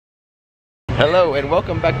Hello and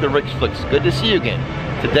welcome back to Rick's Flicks. Good to see you again.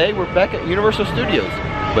 Today we're back at Universal Studios,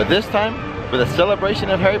 but this time for the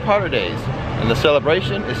celebration of Harry Potter Days. And the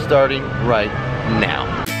celebration is starting right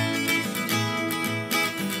now.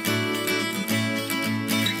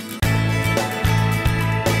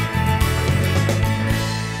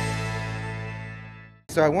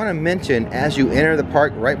 So I want to mention, as you enter the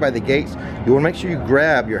park right by the gates, you want to make sure you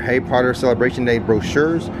grab your Harry Potter Celebration Day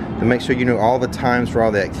brochures to make sure you know all the times for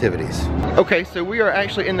all the activities. Okay, so we are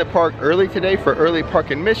actually in the park early today for early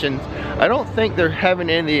park admissions. I don't think they're having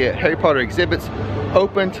any of the Harry Potter exhibits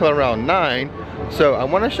open till around 9. So I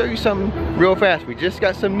want to show you something real fast. We just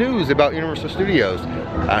got some news about Universal Studios.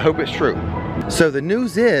 I hope it's true. So the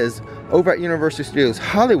news is, over at Universal Studios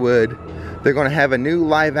Hollywood, they're going to have a new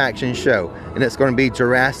live action show, and it's going to be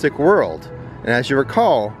Jurassic World. And as you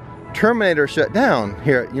recall, Terminator shut down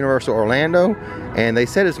here at Universal Orlando, and they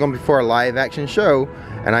said it's going to be for a live action show,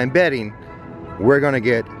 and I'm betting we're going to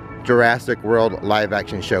get Jurassic World live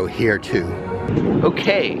action show here too.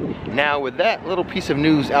 Okay, now with that little piece of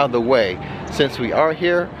news out of the way, since we are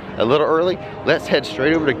here a little early, let's head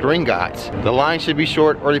straight over to Gringotts. The line should be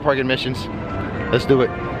short, early park admissions. Let's do it.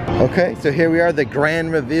 Okay, so here we are, the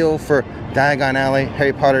grand reveal for Diagon Alley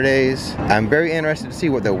Harry Potter Days. I'm very interested to see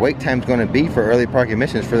what the wait time's going to be for early park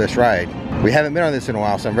admissions for this ride. We haven't been on this in a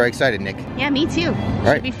while, so I'm very excited, Nick. Yeah, me too. All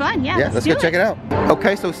right. Should be fun. Yeah, let's go check it out.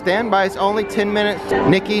 Okay, so standby is only 10 minutes.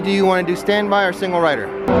 Nikki, do you want to do standby or single rider?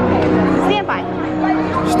 Standby.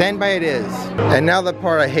 Standby it is. And now the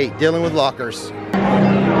part I hate, dealing with lockers.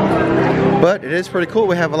 But it is pretty cool.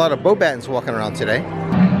 We have a lot of Bobatons walking around today.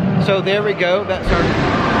 So there we go. That's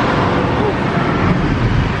our...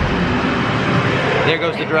 There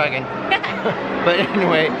goes the dragon. But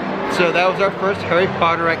anyway, so that was our first Harry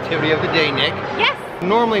Potter activity of the day, Nick. Yes.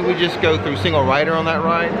 Normally we just go through single rider on that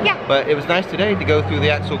ride. Yeah. But it was nice today to go through the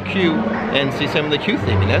actual queue and see some of the queue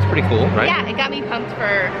theming. That's pretty cool, right? Yeah, it got me pumped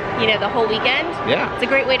for, you know, the whole weekend. Yeah. It's a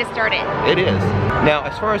great way to start it. It is. Now,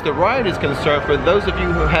 as far as the ride is concerned, for those of you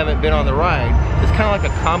who haven't been on the ride, it's kind of like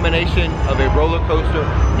a combination of a roller coaster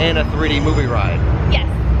and a 3D movie ride. Yes.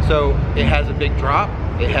 So it has a big drop,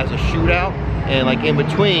 it has a shootout, and like in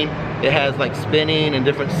between, it has like spinning and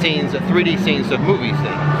different scenes, 3D scenes of movies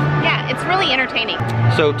things. Yeah, it's really entertaining.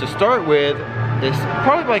 So to start with, it's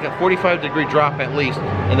probably like a 45-degree drop at least,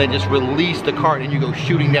 and then just release the cart and you go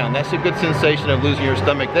shooting down. That's a good sensation of losing your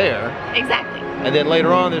stomach there. Exactly. And then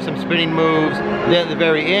later on, there's some spinning moves. Then at the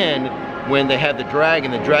very end, when they have the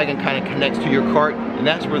dragon kind of connects to your cart, and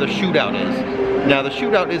that's where the shootout is. Now the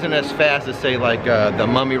shootout isn't as fast as say like the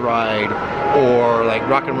Mummy ride or like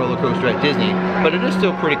Rock and Roller Coaster at Disney, but it is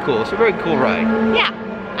still pretty cool. It's a very cool ride. Yeah,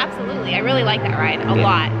 absolutely. I really like that ride a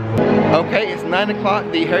lot. Okay, it's 9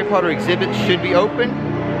 o'clock. The Harry Potter exhibit should be open.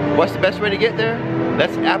 What's the best way to get there?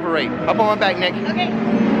 Let's apparate. Hop on my back, Nick. Okay.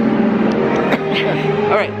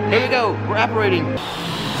 All right, here we go. We're apparating.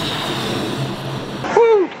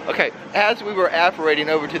 Woo! Okay, as we were apparating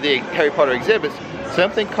over to the Harry Potter exhibits,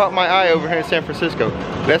 something caught my eye over here in San Francisco.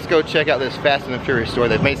 Let's go check out this Fast and the Furious store.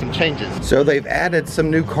 They've made some changes. So they've added some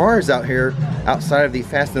new cars out here outside of the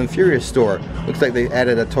Fast and the Furious store. Looks like they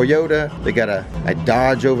added a Toyota, they got a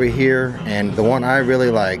Dodge over here, and the one I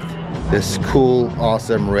really liked, this cool,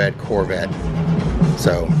 awesome red Corvette.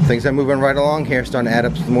 So things are moving right along here, starting to add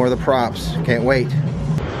up some more of the props. Can't wait.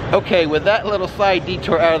 Okay, with that little side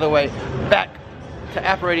detour out of the way, back to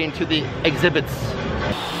apparating to the exhibits.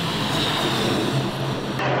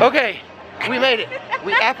 Okay, we made it.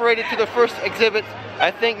 We apparated to the first exhibit. I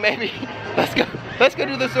think maybe, let's go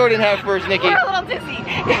do the sorting hat first, Nikki. We're a little dizzy.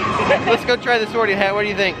 Let's go try the sorting hat. What do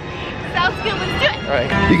you think? Sounds good, let's do it. All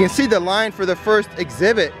right. You can see the line for the first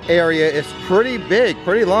exhibit area is pretty big,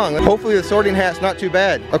 pretty long. Hopefully the sorting hat's not too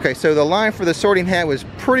bad. Okay, so the line for the sorting hat was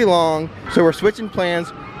pretty long, so we're switching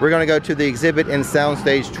plans. We're gonna go to the exhibit in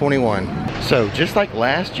Soundstage 21. So just like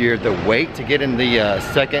last year, the wait to get in the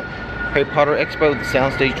second Harry Potter Expo, the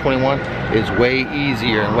Soundstage 21, is way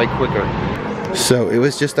easier and way quicker. So it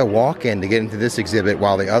was just a walk-in to get into this exhibit,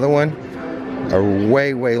 while the other one, a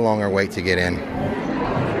way, way longer wait to get in.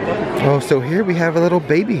 Oh, so here we have a little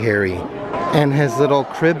baby Harry, and his little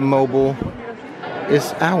crib mobile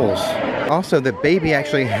is owls. Also, the baby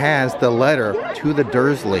actually has the letter to the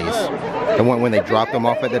Dursleys, the one when they drop them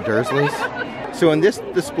off at the Dursleys. So in this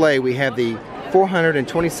display, we have the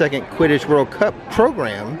 422nd Quidditch World Cup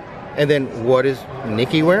program. And then what is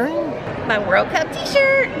Nikki wearing? My World Cup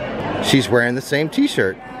t-shirt. She's wearing the same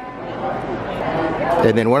t-shirt.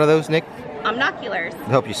 And then one of those, Nick? Omnoculars.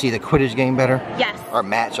 Help you see the Quidditch game better? Yes. Or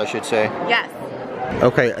match, I should say. Yes.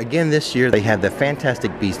 Okay, again this year they had the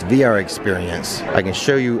Fantastic Beasts VR experience. I can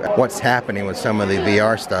show you what's happening with some of the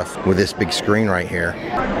VR stuff with this big screen right here.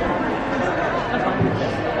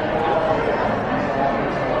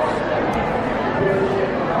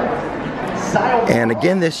 And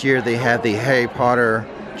again this year they had the Harry Potter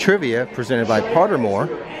trivia presented by Pottermore.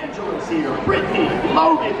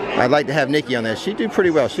 I'd like to have Nikki on this. She did pretty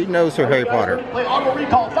well. She knows her Harry Potter.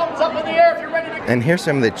 And here's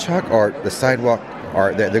some of the chalk art, the sidewalk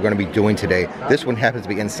art that they're going to be doing today. This one happens to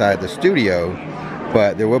be inside the studio,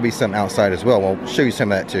 but there will be some outside as well. We'll show you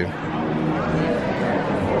some of that too.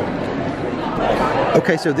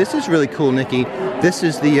 Okay, so this is really cool, Nikki. This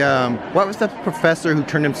is the, what was the professor who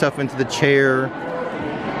turned himself into the chair?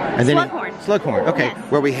 And then Slughorn, okay.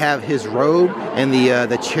 Yes. Where we have his robe and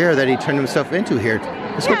the chair that he turned himself into here.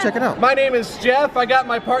 Let's go check it out. My name is Jeff. I got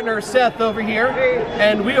my partner Seth over here.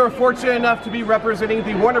 And we are fortunate enough to be representing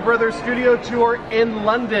the Warner Brothers Studio Tour in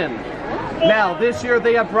London. Now, this year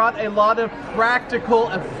they have brought a lot of practical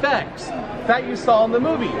effects that you saw in the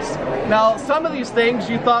movies. Now, some of these things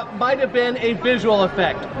you thought might have been a visual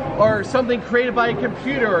effect or something created by a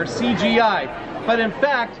computer or CGI. But in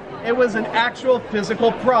fact, it was an actual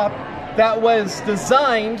physical prop that was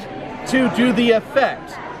designed to do the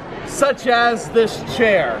effect, such as this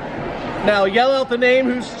chair. Now, yell out the name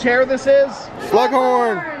whose chair this is.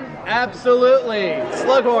 Slughorn! Absolutely,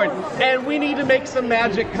 Slughorn. And we need to make some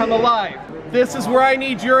magic come alive. This is where I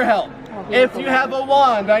need your help. If you have a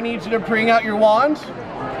wand, I need you to bring out your wand.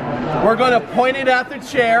 We're going to point it at the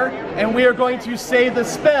chair, and we are going to say the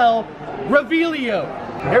spell, Revelio.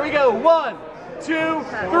 Here we go, 1, 2,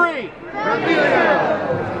 3.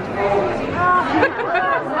 Revelio.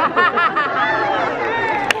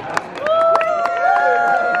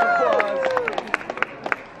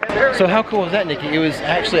 So how cool was that, Nikki? It was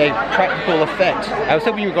actually a practical effect. I was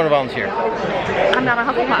hoping you were going to volunteer. I'm not a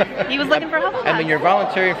Hufflepuff. He was looking for Hufflepuff. I mean, you're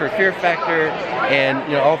volunteering for Fear Factor and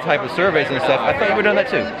all type of surveys and stuff. I thought you were doing that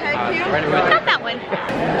too. Not that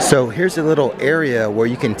one. So here's a little area where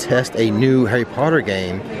you can test a new Harry Potter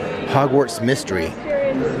game, Hogwarts Mystery.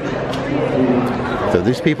 So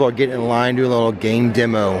these people are getting in line, doing a little game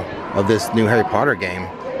demo of this new Harry Potter game.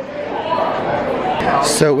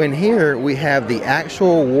 So in here we have the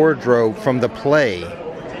actual wardrobe from the play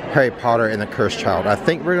Harry Potter and the Cursed Child. I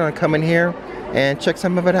think we're going to come in here and check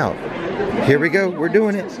some of it out. Here we go, we're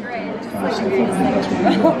doing it.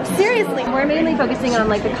 Seriously, we're mainly focusing on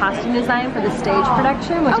like the costume design for the stage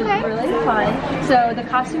production, which is really fun. So the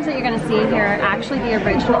costumes that you're going to see here are actually the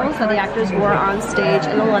originals, so the actors wore on stage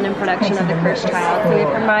in the London production of The Cursed Child. So we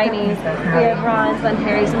have Hermione's, we have Ron's, and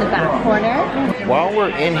Harry's in the back corner. While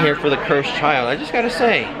we're in here for The Cursed Child, I just got to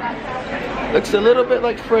say, looks a little bit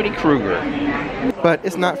like Freddy Krueger. But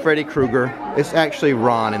it's not Freddy Krueger, it's actually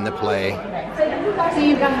Ron in the play.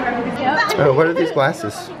 Oh, what are these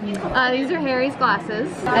glasses? These are Harry's glasses.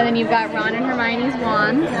 And then you've got Ron and Hermione's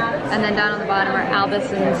wands. And then down on the bottom are Albus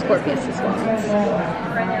and Scorpius' wands.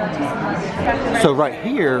 So right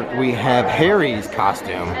here we have Harry's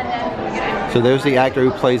costume. So there's the actor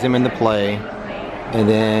who plays him in the play. And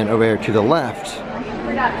then over here to the left,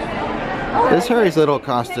 there's Harry's little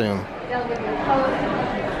costume.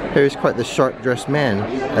 Harry's quite the sharp-dressed man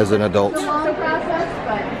as an adult.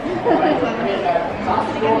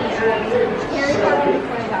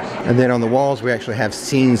 And then on the walls we actually have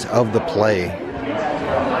scenes of the play.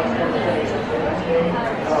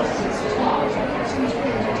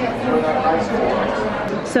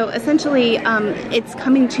 So essentially, it's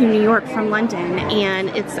coming to New York from London, and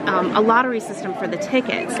it's a lottery system for the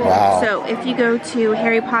tickets. Wow. So if you go to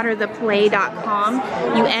harrypottertheplay.com,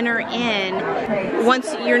 you enter in.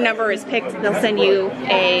 Once your number is picked, they'll send you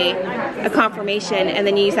a confirmation, and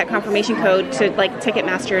then you use that confirmation code to like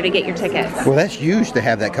Ticketmaster to get your tickets. Well, that's huge to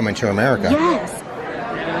have that coming to America. Yes.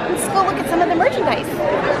 Let's go look at some of the merchandise.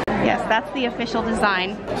 Yes, that's the official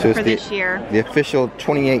design So for this year. The official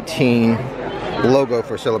 2018 logo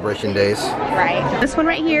for Celebration Days. Right. This one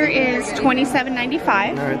right here is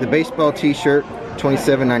 $27.95. All right, the baseball t-shirt,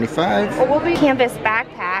 $27.95. Canvas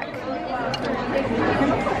backpack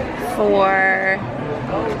for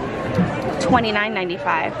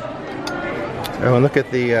 $29.95. Oh, and look at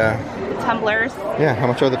the tumblers. Yeah, how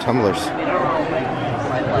much are the tumblers?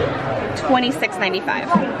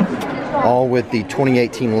 $26.95. All with the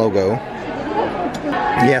 2018 logo.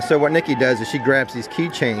 Yeah, so what Nikki does is she grabs these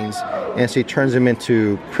keychains and she turns them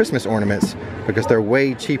into Christmas ornaments because they're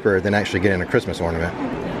way cheaper than actually getting a Christmas ornament.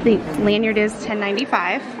 The lanyard is $10.95.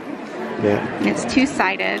 Yeah. And it's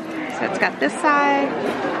two-sided. So it's got this side,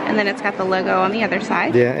 and then it's got the logo on the other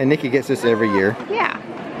side. Yeah, and Nikki gets this every year. Yeah.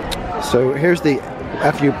 So here's the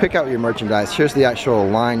after you pick out your merchandise, here's the actual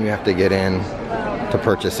line you have to get in to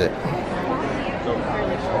purchase it.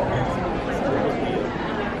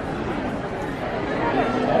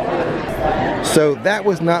 So that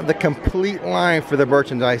was not the complete line for the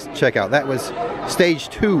merchandise checkout. That was stage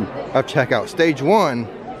 2 of checkout. Stage 1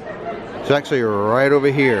 is actually right over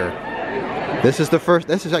here. This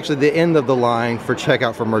is actually the end of the line for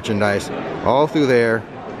checkout for merchandise. All through there.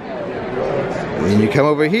 And then you come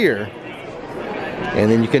over here. And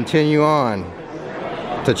then you continue on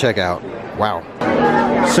to checkout. Wow.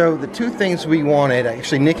 So the 2 things we wanted,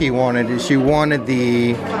 actually Nikki wanted, is she wanted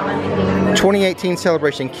the 2018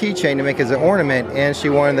 Celebration keychain to make as an ornament, and she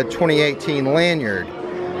wanted the 2018 lanyard.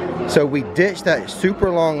 So we ditched that super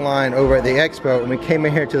long line over at the expo and we came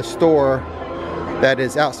in here to the store that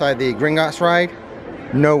is outside the Gringotts ride.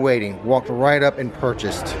 No waiting, walked right up and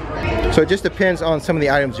purchased. So it just depends on some of the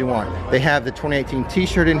items you want. They have the 2018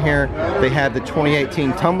 t-shirt in here, they have the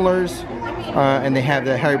 2018 tumblers, and they have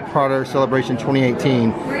the Harry Potter Celebration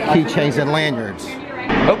 2018 keychains and lanyards.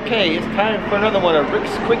 Okay, it's time for another one of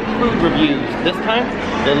Rick's Quick Food Reviews. This time,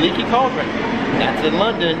 the Leaky Cauldron. That's in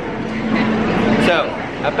London. So,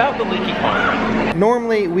 about the Leaky Cauldron.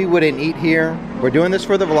 Normally, we wouldn't eat here. We're doing this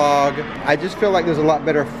for the vlog. I just feel like there's a lot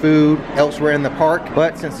better food elsewhere in the park.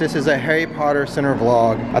 But since this is a Harry Potter Center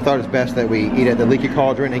vlog, I thought it was best that we eat at the Leaky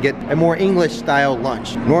Cauldron and get a more English style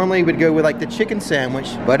lunch. Normally, we'd go with like the chicken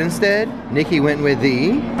sandwich, but instead, Nikki went with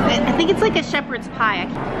the... I think it's like a shepherd's pie.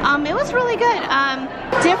 It was really good.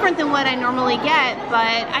 Different than what I normally get,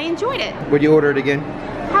 but I enjoyed it. Would you order it again?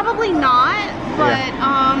 Probably not, but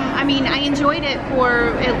I mean, I enjoyed it for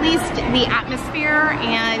at least the atmosphere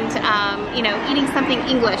and, you know, eating something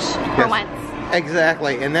English for once.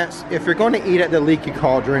 Exactly, and that's, if you're going to eat at the Leaky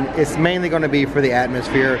Cauldron, it's mainly going to be for the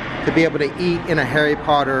atmosphere, to be able to eat in a Harry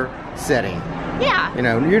Potter setting. Yeah. You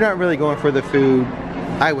know, you're not really going for the food,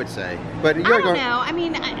 I would say. But you're I don't know. I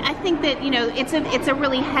mean, I think that, you know, it's a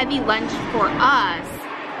really heavy lunch for us.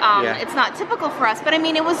 It's not typical for us, but I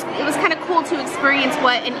mean, it was kind of cool to experience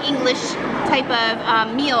what an English type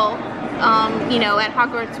of meal, you know, at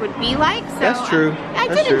Hogwarts would be like. So that's true. I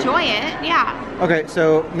did enjoy it. Yeah. Okay,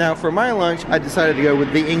 so now for my lunch, I decided to go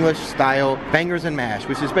with the English style bangers and mash,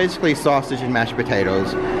 which is basically sausage and mashed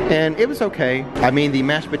potatoes, and it was okay. I mean, the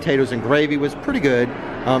mashed potatoes and gravy was pretty good.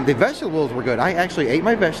 The vegetables were good. I actually ate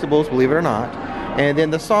my vegetables, believe it or not, and then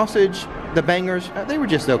the sausage, the bangers, they were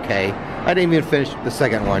just okay. I didn't even finish the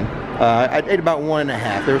second one. I ate about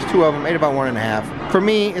 1.5. There was 2 of them, ate about 1.5. For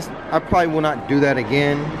me, I probably will not do that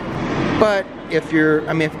again. But if you're,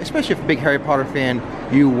 I mean, especially if you're a big Harry Potter fan,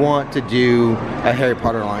 you want to do a Harry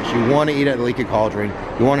Potter lunch. You want to eat at the Leaky Cauldron.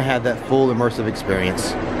 You want to have that full immersive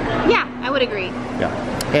experience. Yeah, I would agree. Yeah.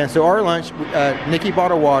 And so our lunch, Nikki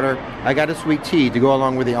bought a water. I got a sweet tea to go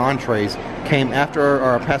along with the entrees. Came after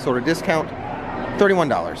our pass holder discount,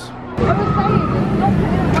 $31.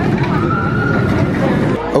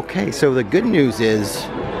 Okay, so the good news is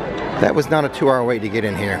that was not a 2-hour wait to get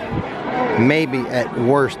in here. Maybe at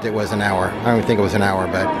worst it was an hour. I don't think it was an hour,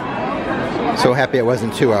 but so happy it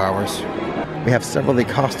wasn't 2 hours. We have several of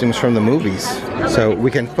the costumes from the movies, so we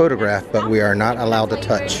can photograph, but we are not allowed to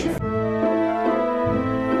touch.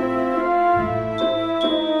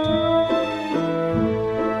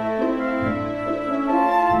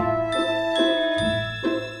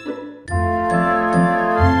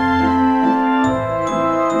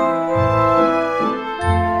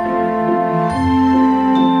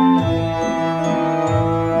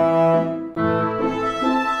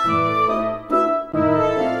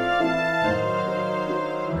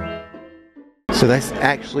 So that's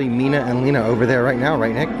actually Mina and Lena over there right now,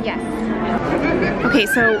 right, Nick? Yes. Okay,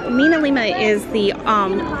 so Mina Lima is the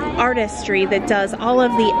artistry that does all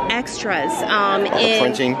of the extras. The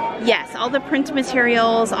printing? Yes, all the print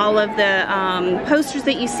materials, all of the posters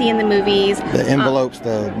that you see in the movies. The envelopes,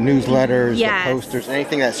 the newsletters, the posters,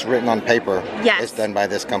 anything that's written on paper is done by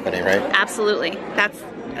this company, right? Absolutely. That's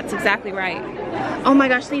exactly right. Oh my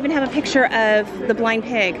gosh, they even have a picture of the blind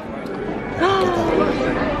pig.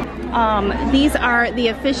 These are the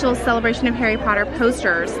official Celebration of Harry Potter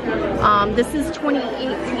posters. This is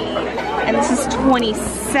 2018 and this is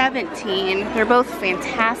 2017. They're both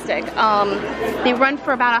fantastic. They run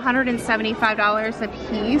for about $175 a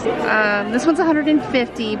piece. This one's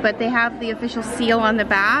 $150, but they have the official seal on the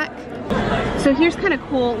back. So here's kind of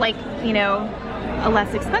cool, like, you know, a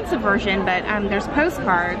less expensive version, but there's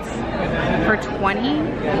postcards for $20,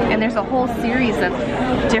 and there's a whole series of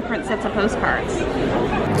different sets of postcards.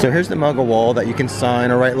 So here's the Muggle wall that you can sign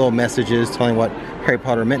or write little messages telling what Harry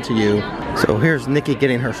Potter meant to you. So here's Nikki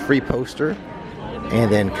getting her free poster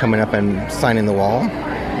and then coming up and signing the wall.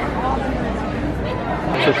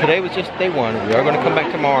 So today was just day one. We are going to come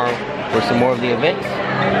back tomorrow for some more of the events.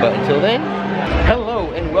 But until then,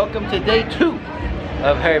 hello and welcome to day 2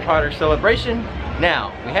 of Harry Potter Celebration.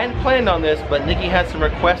 Now, we hadn't planned on this, but Nikki had some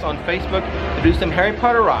requests on Facebook to do some Harry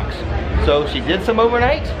Potter rocks. So she did some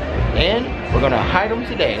overnight, and we're gonna hide them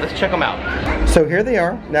today. Let's check them out. So here they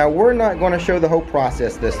are. Now, we're not gonna show the whole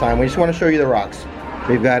process this time. We just wanna show you the rocks.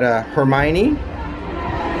 We've got a Hermione.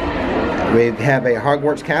 We have a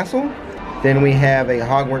Hogwarts castle. Then we have a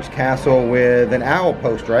Hogwarts castle with an owl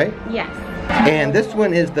post, right? Yes. And this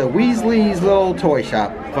one is the Weasley's little toy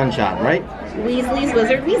shop, fun shop, right? Weasley's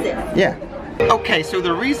Wizard Wheezes. Yeah. Okay, so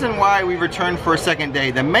the reason why we returned for a second day,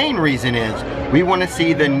 the main reason is we want to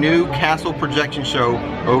see the new castle projection show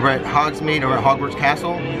over at Hogsmeade or at Hogwarts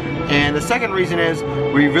Castle. And the second reason is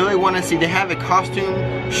we really want to see, they have a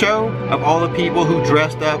costume show of all the people who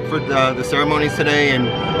dressed up for the ceremonies today and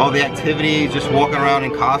all the activities, just walking around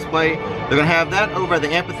in cosplay. They're going to have that over at the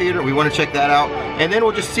amphitheater. We want to check that out. And then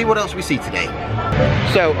we'll just see what else we see today.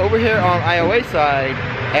 So over here on IOA side,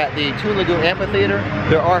 at the Toon Lagoon Amphitheater,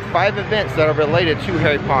 there are 5 events that are related to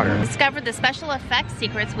Harry Potter. Discover the special effects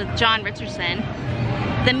secrets with John Richardson,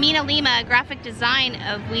 the Mina Lima graphic design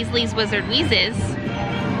of Weasley's Wizard Wheezes,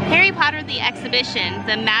 Harry Potter the Exhibition,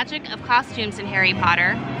 the magic of costumes in Harry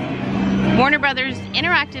Potter, Warner Brothers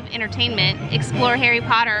Interactive Entertainment, Explore Harry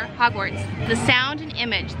Potter, Hogwarts, the sound and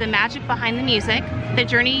image, the magic behind the music, the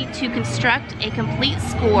journey to construct a complete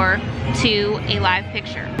score to a live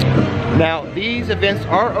picture. Now, these events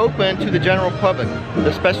are open to the general public.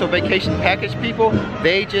 The special vacation package people,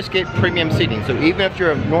 they just get premium seating. So even if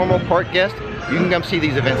you're a normal park guest, you can come see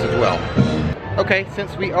these events as well. Okay,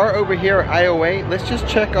 since we are over here at IOA, let's just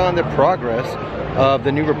check on the progress of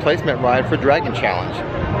the new replacement ride for Diagon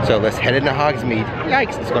Challenge. So let's head into Hogsmeade.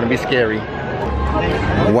 Yikes, it's gonna be scary.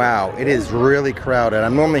 Wow, it is really crowded.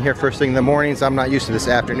 I'm normally here first thing in the morning, so I'm not used to this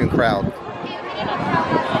afternoon crowd.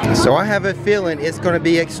 So I have a feeling it's going to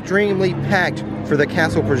be extremely packed for the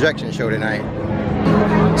castle projection show tonight.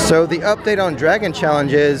 So the update on Diagon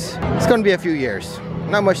Challenge is, it's going to be a few years.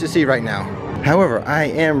 Not much to see right now. However, I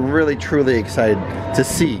am really truly excited to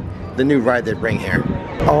see the new ride they bring here.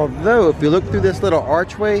 Although if you look through this little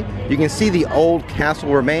archway, you can see the old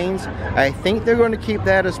castle remains. I think they're going to keep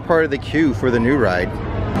that as part of the queue for the new ride.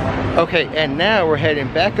 Okay, and now we're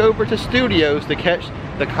heading back over to Studios to catch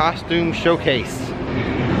the costume showcase.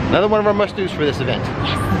 Another one of our must-dos for this event.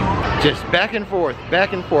 Yes. Just back and forth,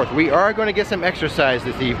 back and forth. We are going to get some exercise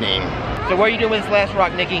this evening. So what are you doing with this last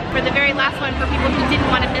rock, Nikki? For the very last one, for people who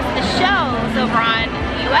didn't want to miss the shows over on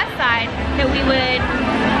the US side, that we would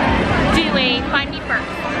do a Find Me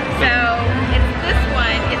First. So it's this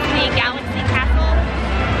one, it's the Galaxy Castle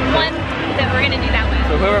one that we're going to do that with.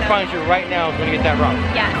 So whoever finds you right now is going to get that rock.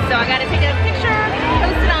 Yeah, so I got to take a picture,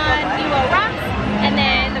 post it on UO Rocks, and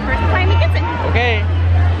then the person behind me gets it. Okay.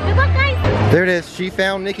 Good luck, guys. There it is. She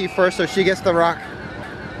found Nikki first, so she gets the rock.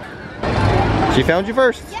 She found you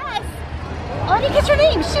first. Yes. Oh, I didn't get your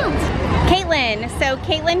name. Shoot. Caitlin. So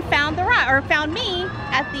Caitlin found the rock, or found me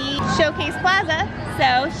at the Showcase Plaza.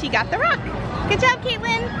 So she got the rock. Good job,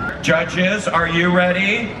 Caitlin. Judges, are you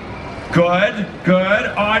ready? Good, good.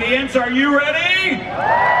 Audience, are you ready?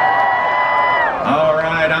 All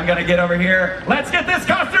right, I'm gonna get over here. Let's get this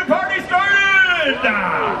costume party started!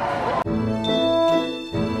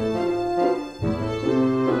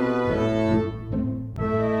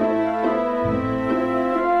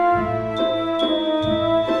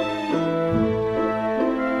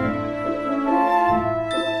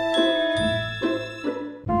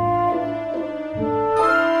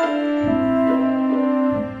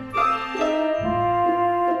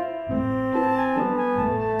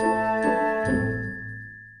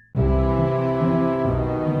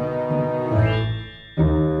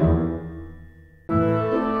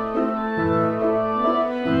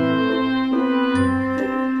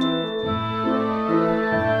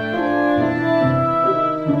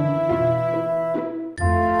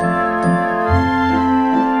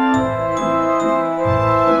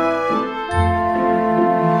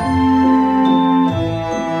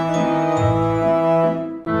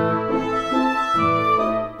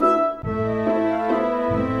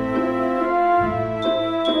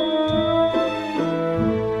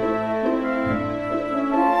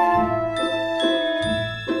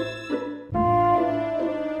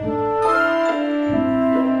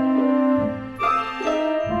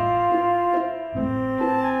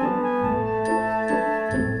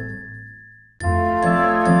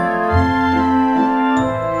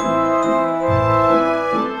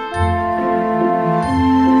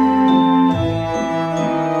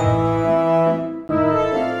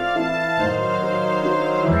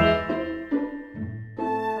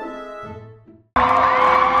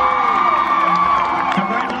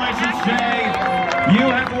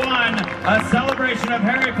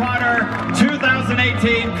 Potter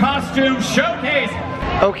 2018 Costume Showcase.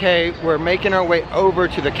 Okay, we're making our way over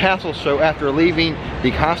to the castle show after leaving the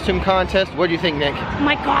costume contest. What do you think, Nick? Oh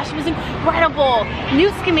my gosh, it was incredible.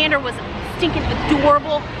 Newt Scamander was stinking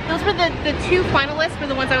adorable. Those were the two finalists were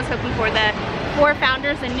the ones I was hoping for, the 4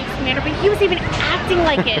 founders and Newt Scamander, but he was even acting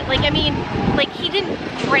like it. Like, I mean, like he didn't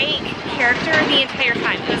break character the entire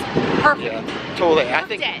time. It was perfect. Yeah, totally. I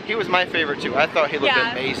think he was my favorite too. I thought he looked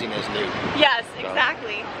amazing as Newt. Yes,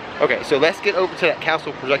 exactly. Okay, so let's get over to that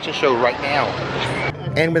castle projection show right now.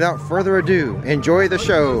 And without further ado, enjoy the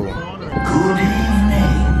show. Good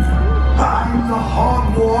evening. I'm the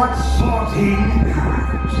Hogwarts sorting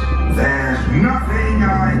hat. There's nothing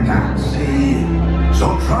I can't see.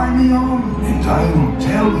 So try me on and I will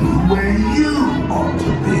tell you where you ought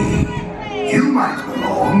to be. You might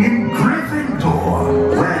belong in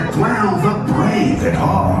Gryffindor, where dwell the brave at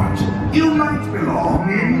heart. You might belong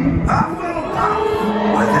in Hufflepuff,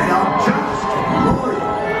 where they are just and loyal.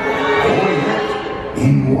 Or yet,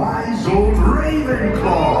 in wise old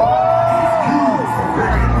Ravenclaw, if you've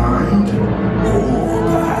already mind. Or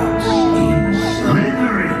perhaps in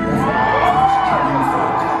Slytherin,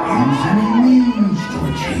 use any means to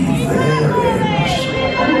achieve their ends.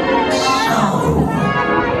 So,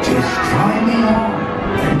 just try me on,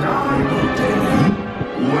 and I will tell you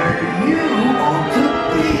where you ought to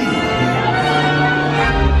be.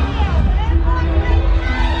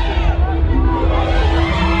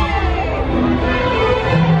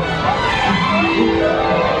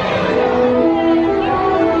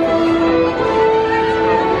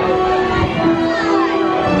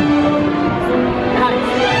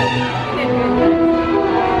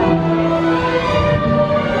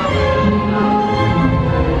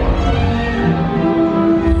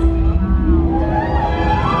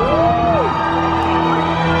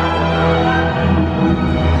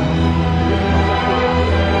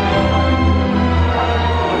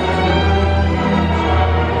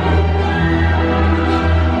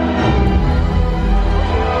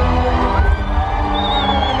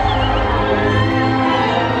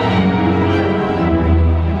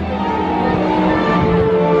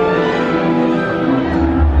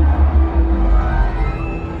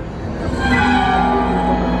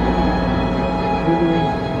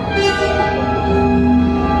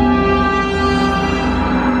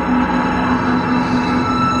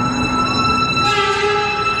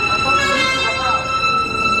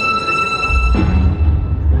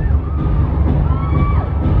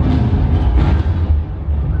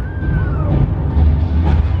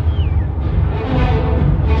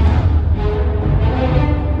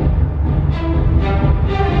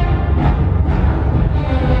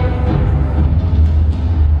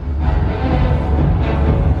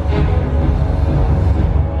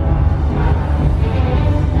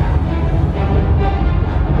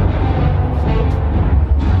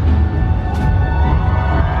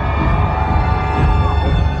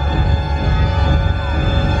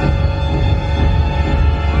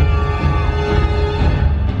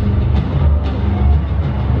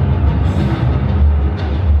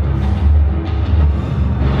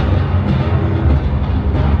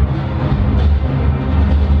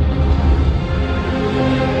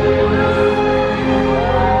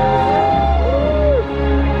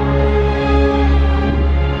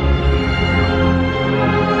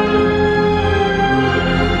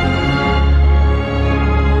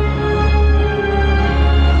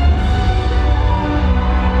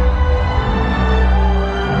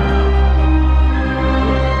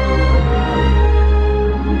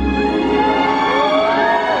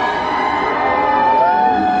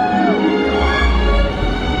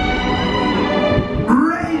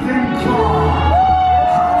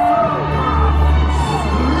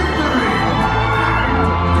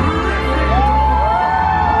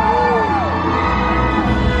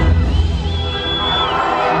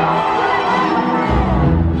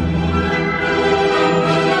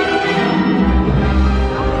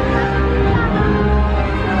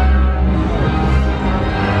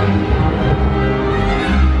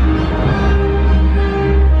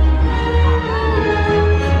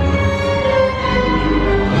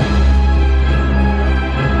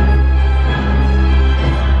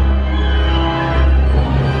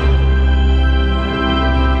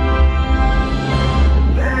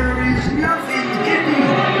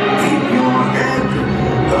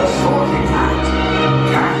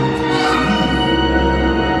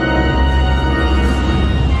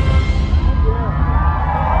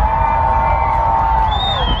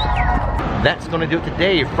 That's going to do it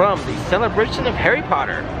today from the celebration of Harry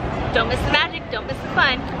Potter. Don't miss the magic, don't miss the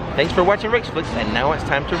fun. Thanks for watching Rick's Flicks, and now it's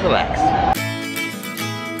time to relax.